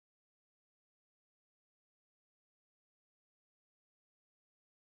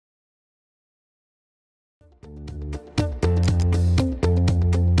Hi,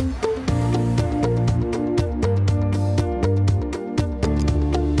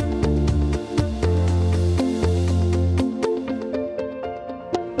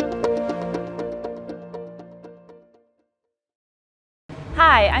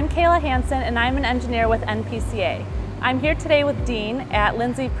 I'm Kayla Hanson and I'm an engineer with NPCA. I'm here today with Dean at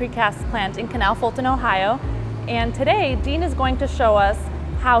Lindsay Precast plant in Canal, Fulton, Ohio. And today, Dean is going to show us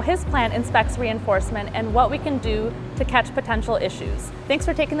how his plant inspects reinforcement and what we can do to catch potential issues. Thanks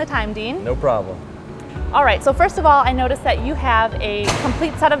for taking the time, Dean. No problem. All right, so first of all, I noticed that you have a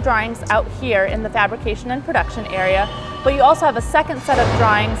complete set of drawings out here in the fabrication and production area, but you also have a second set of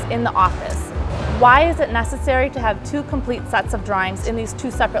drawings in the office. Why is it necessary to have two complete sets of drawings in these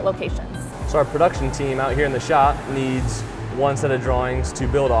two separate locations? So our production team out here in the shop needs one set of drawings to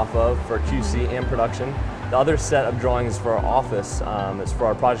build off of for QC and production. The other set of drawings for our office is for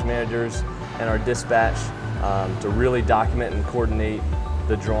our project managers and our dispatch to really document and coordinate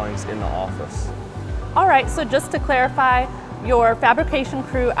the drawings in the office. All right, so just to clarify, your fabrication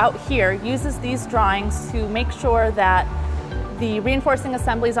crew out here uses these drawings to make sure that the reinforcing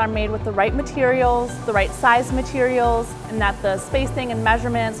assemblies are made with the right materials, the right size materials, and that the spacing and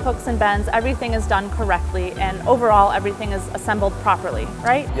measurements, hooks and bends, everything is done correctly, and overall everything is assembled properly,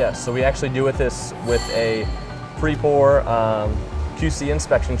 right? Yes, so we actually do this with a pre-pour QC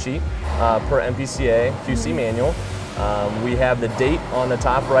inspection sheet per NPCA QC manual. We have the date on the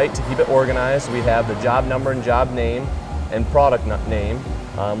top right to keep it organized. We have the job number and job name and product name.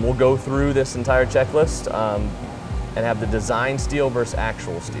 We'll go through this entire checklist and have the design steel versus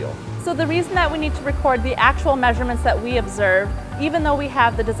actual steel. So the reason that we need to record the actual measurements that we observe, even though we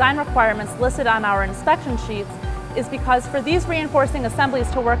have the design requirements listed on our inspection sheets, is because for these reinforcing assemblies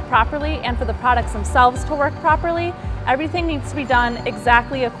to work properly and for the products themselves to work properly, everything needs to be done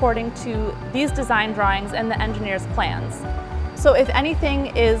exactly according to these design drawings and the engineer's plans. So if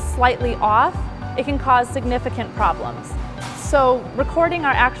anything is slightly off, it can cause significant problems. So recording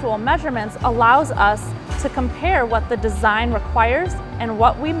our actual measurements allows us to compare what the design requires and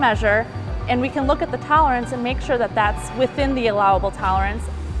what we measure, and we can look at the tolerance and make sure that that's within the allowable tolerance.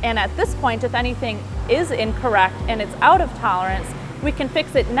 And at this point, if anything is incorrect and it's out of tolerance, we can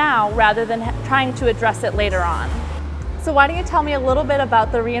fix it now rather than trying to address it later on. So why don't you tell me a little bit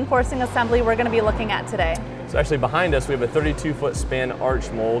about the reinforcing assembly we're going to be looking at today? So actually behind us we have a 32-foot span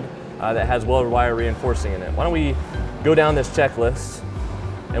arch mold that has welded wire reinforcing in it. Why don't we go down this checklist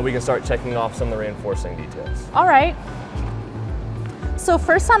and we can start checking off some of the reinforcing details. All right. So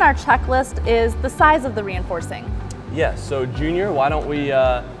first on our checklist is the size of the reinforcing. Yes, so Junior, why don't we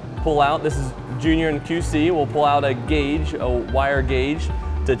pull out, this is Junior and QC, we'll pull out a gauge, a wire gauge,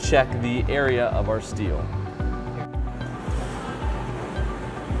 to check the area of our steel.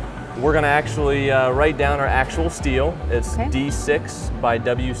 We're going to actually write down our actual steel. It's okay. D6 by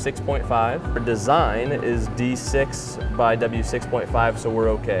W6.5. Our design is D6 by W6.5, so we're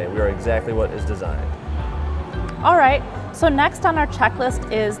okay. We are exactly what is designed. All right, so next on our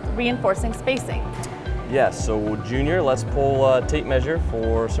checklist is reinforcing spacing. Yes, so Junior, let's pull a tape measure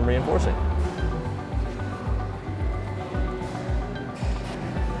for some reinforcing.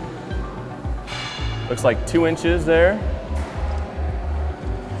 Looks like 2 inches there.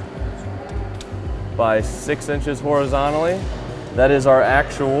 By 6 inches horizontally. That is our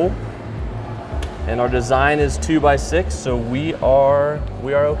actual, and our design is 2 by 6, so we are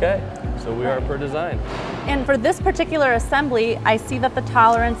okay. So we are per design. And for this particular assembly, I see that the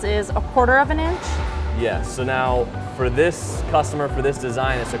tolerance is 1/4 of an inch. Yes, so now for this customer, for this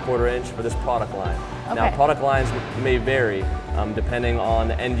design, it's 1/4 inch for this product line. Okay. Now product lines may vary depending on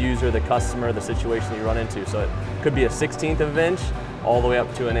the end user, the customer, the situation you run into. So it could be a 1/16 of an inch all the way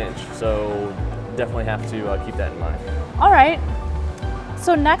up to an inch. So definitely have to keep that in mind. All right,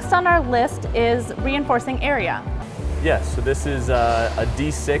 so next on our list is reinforcing area. Yes, so this is a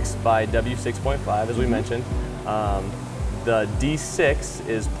D6 by W6.5, as we mentioned. The D6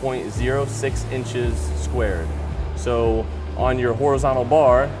 is 0.06 inches squared. So on your horizontal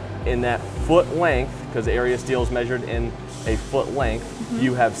bar, in that foot length, because area steel is measured in a foot length,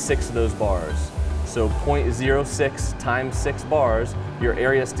 you have 6 of those bars. So 0.06 times 6 bars, your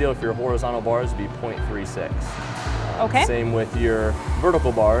area steel for your horizontal bars would be 0.36. Okay. Same with your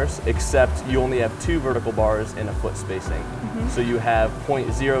vertical bars, except you only have 2 vertical bars in a foot spacing. So you have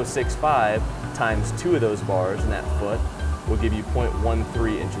 0.065 times 2 of those bars in that foot will give you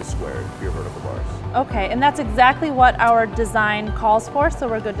 0.13 inches squared for your vertical bars. Okay, and that's exactly what our design calls for, so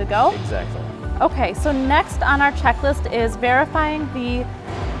we're good to go? Exactly. Okay, so next on our checklist is verifying the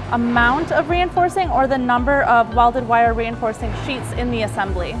amount of reinforcing or the number of welded wire reinforcing sheets in the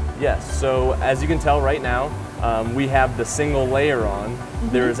assembly? Yes, so as you can tell right now, we have the single layer on.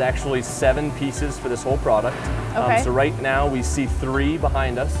 There is actually 7 pieces for this whole product. Okay. So right now we see 3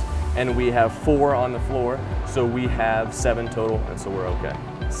 behind us and we have 4 on the floor. So we have 7 total, and so we're okay.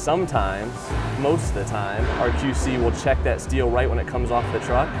 Sometimes, most of the time, our QC will check that steel right when it comes off the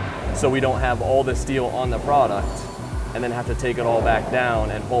truck, so we don't have all the steel on the product and then have to take it all back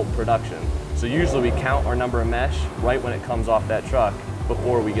down and halt production. So usually we count our number of mesh right when it comes off that truck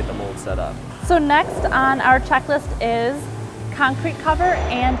before we get the mold set up. So next on our checklist is concrete cover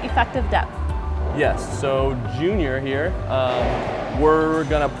and effective depth. Yes, so Junior here, we're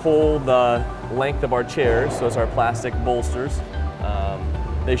gonna pull the length of our chairs, so it's our plastic bolsters.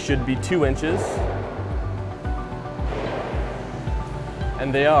 They should be 2 inches.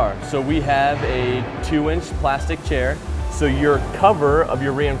 And they are. So we have a 2-inch plastic chair. So your cover of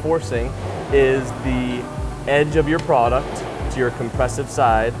your reinforcing is the edge of your product to your compressive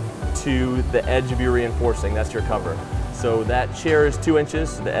side to the edge of your reinforcing. That's your cover. So that chair is 2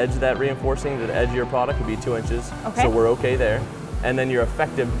 inches. So the edge of that reinforcing to the edge of your product would be 2 inches. Okay. So we're okay there. And then your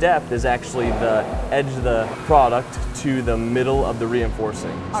effective depth is actually the edge of the product to the middle of the reinforcing.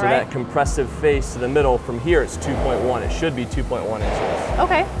 All so right. that compressive face to the middle, from here it's 2.1. It should be 2.1 inches.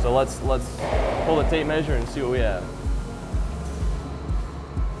 Okay. So let's pull the tape measure and see what we have.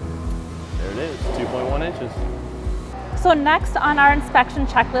 There it is, 2.1 inches. So next on our inspection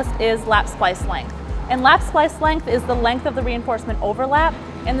checklist is lap splice length. And lap splice length is the length of the reinforcement overlap.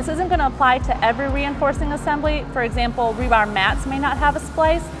 And this isn't going to apply to every reinforcing assembly. For example, rebar mats may not have a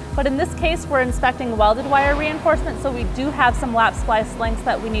splice, but in this case, we're inspecting welded wire reinforcement, so we do have some lap splice lengths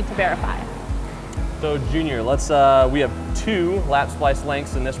that we need to verify. So Junior, we have 2 lap splice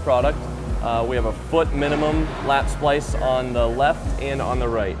lengths in this product. We have a foot minimum lap splice on the left and on the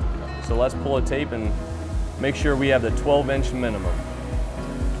right. So let's pull a tape and make sure we have the 12-inch minimum.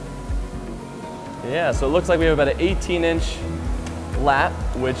 Yeah, so it looks like we have about an 18-inch lap,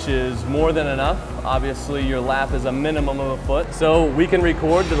 which is more than enough. Obviously, your lap is a minimum of a foot. So we can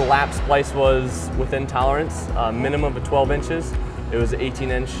record that the lap splice was within tolerance, minimum of 12 inches. It was an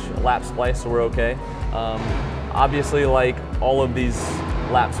 18-inch lap splice, so we're okay. Obviously, like all of these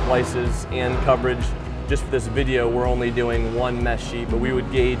lap splices and coverage, just for this video, we're only doing 1 mesh sheet, but we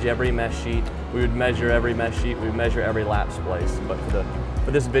would gauge every mesh sheet. We would measure every mesh sheet. We would measure every lap splice. But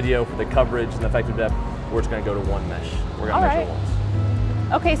for this video, for the coverage and the effective depth, we're just gonna go to 1 mesh. We're gonna measure once.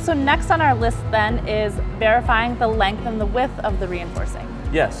 Okay, so next on our list then is verifying the length and the width of the reinforcing.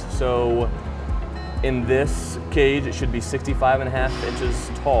 Yes, so in this cage, it should be 65.5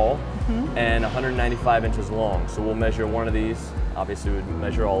 inches tall and 195 inches long. So we'll measure one of these. Obviously, we'd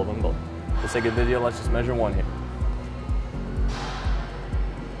measure all of them, but for the sake of video, let's just measure one here.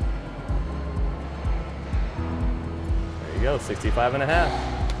 There you go, 65.5.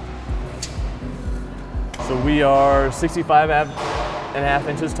 So we are 65.5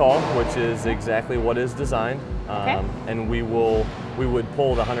 inches tall, which is exactly what is designed. Okay. And we would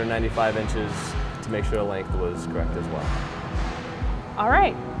pull the 195 inches to make sure the length was correct as well. All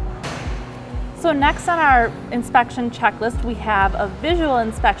right. So next on our inspection checklist, we have a visual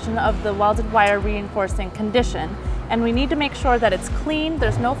inspection of the welded wire reinforcing condition. And we need to make sure that it's clean,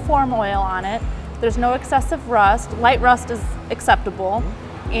 there's no form oil on it, there's no excessive rust, light rust is acceptable.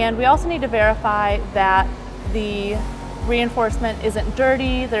 And we also need to verify that the reinforcement isn't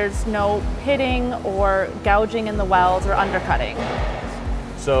dirty, there's no pitting or gouging in the welds or undercutting.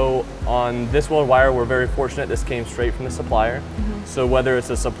 So on this welded wire, we're very fortunate this came straight from the supplier. So whether it's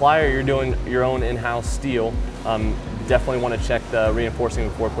a supplier or you're doing your own in-house steel, definitely want to check the reinforcing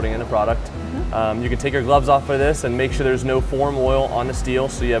before putting in the product. You can take your gloves off for this and make sure there's no form oil on the steel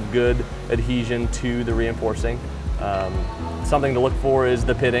so you have good adhesion to the reinforcing. Something to look for is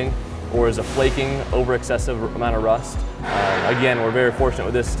the pitting or is a flaking over excessive amount of rust. Again, we're very fortunate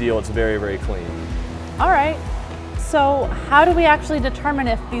with this steel, it's very, very clean. All right. So how do we actually determine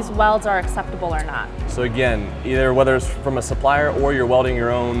if these welds are acceptable or not? So again, either whether it's from a supplier or you're welding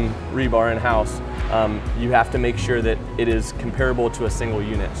your own rebar in-house, you have to make sure that it is comparable to a single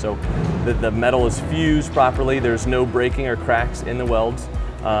unit. So the metal is fused properly, there's no breaking or cracks in the welds.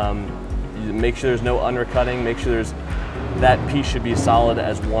 Make sure there's no undercutting, make sure that piece should be solid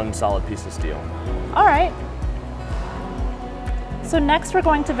as one solid piece of steel. All right. So next we're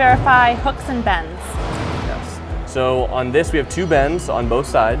going to verify hooks and bends. So on this we have 2 bends on both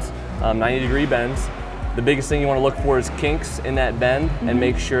sides, 90-degree bends. The biggest thing you want to look for is kinks in that bend and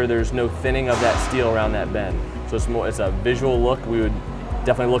make sure there's no thinning of that steel around that bend. So it's a visual look. We would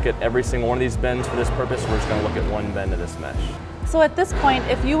definitely look at every single one of these bends for this purpose. We're just going to look at one bend of this mesh. So at this point,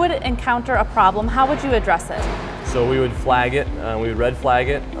 if you would encounter a problem, how would you address it? So we would flag it, we would red flag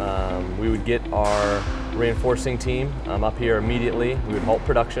it, we would get our reinforcing team up here immediately, we would halt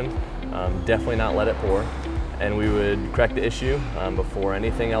production, definitely not let it pour, and we would correct the issue before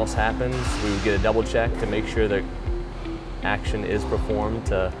anything else happens. We would get a double check to make sure that action is performed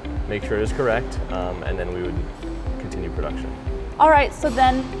to make sure it is correct, and then we would continue production. All right, so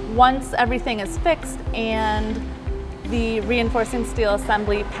then once everything is fixed and the reinforcing steel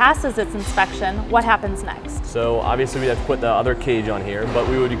assembly passes its inspection, what happens next? So obviously we have to put the other cage on here, but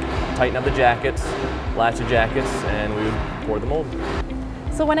we would tighten up the jackets, latch the jackets, and we would pour the mold.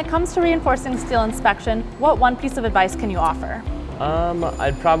 So when it comes to reinforcing steel inspection, what one piece of advice can you offer?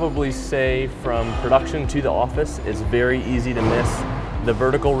 I'd probably say from production to the office, it's very easy to miss the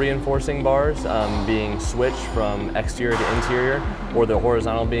vertical reinforcing bars being switched from exterior to interior, or the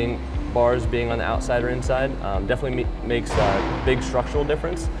horizontal bars being on the outside or inside. Definitely makes a big structural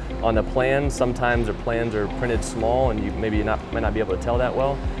difference. On the plans, sometimes the plans are printed small and you might not be able to tell that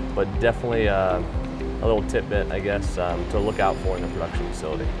well, but definitely a little tidbit, I guess, to look out for in the production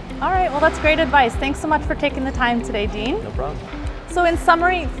facility. All right, well that's great advice. Thanks so much for taking the time today, Dean. No problem. So in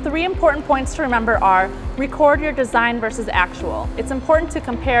summary, 3 important points to remember are: record your design versus actual. It's important to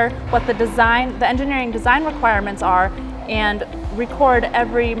compare what the engineering design requirements are and record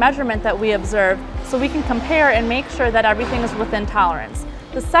every measurement that we observe so we can compare and make sure that everything is within tolerance.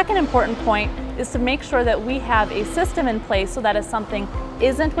 The second important point is to make sure that we have a system in place so that if something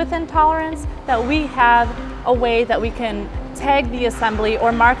isn't within tolerance, that we have a way that we can tag the assembly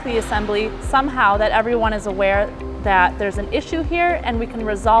or mark the assembly somehow that everyone is aware that there's an issue here and we can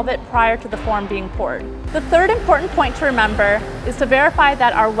resolve it prior to the form being poured. The third important point to remember is to verify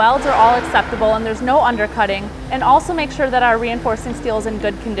that our welds are all acceptable and there's no undercutting, and also make sure that our reinforcing steel is in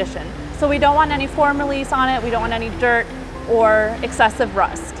good condition. So we don't want any form release on it, we don't want any dirt or excessive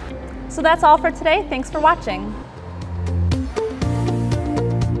rust. So that's all for today. Thanks for watching.